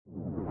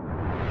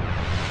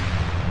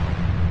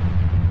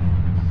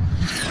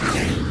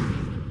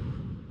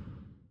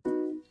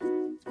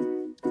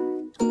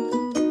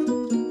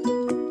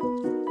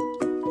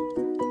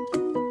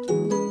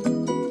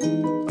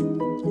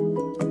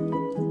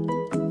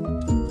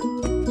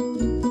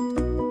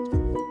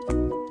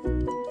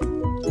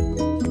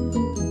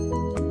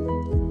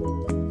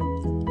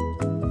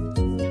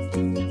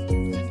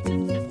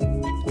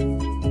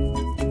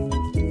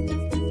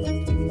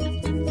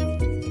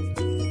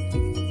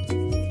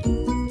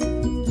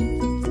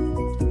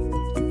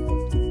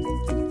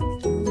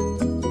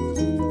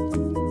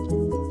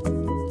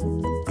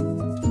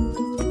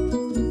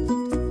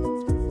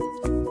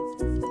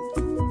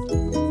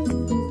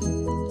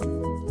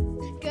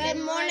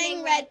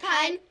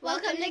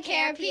Welcome to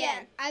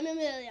Krpn. I'm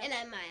Amelia. And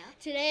I'm Maya.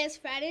 Today is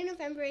Friday,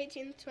 November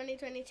 18th,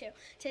 2022.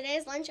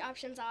 Today's lunch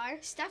options are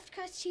Stuffed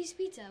crust cheese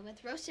pizza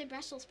with roasted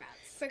Brussels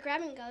sprouts. For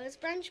grab and go is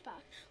brunch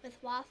box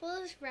with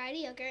waffles,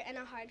 variety yogurt, and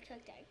a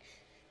hard-cooked egg.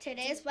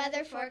 Today's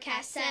weather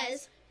forecast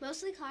says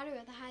mostly cloudy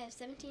with a high of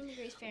 17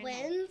 degrees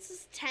Fahrenheit.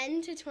 Winds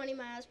 10 to 20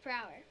 miles per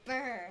hour.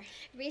 Brr.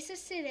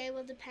 Recess today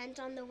will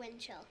depend on the wind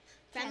chill.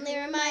 Friendly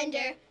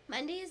reminder,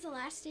 Monday is the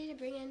last day to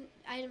bring in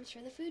items for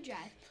the food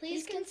drive.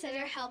 Please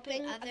consider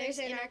helping others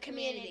in our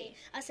community.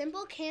 A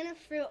simple can of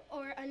fruit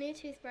or a new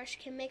toothbrush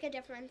can make a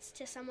difference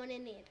to someone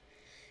in need.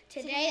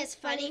 Today is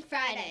Funny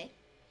Friday.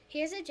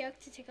 Here's a joke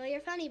to tickle your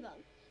funny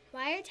bone.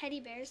 Why are teddy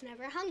bears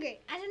never hungry?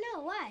 I don't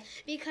know, why?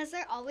 Because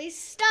they're always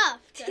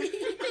stuffed.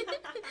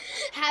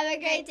 Have a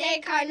great day,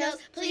 Cardinals.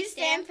 Please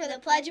stand for the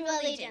Pledge of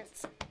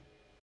Allegiance.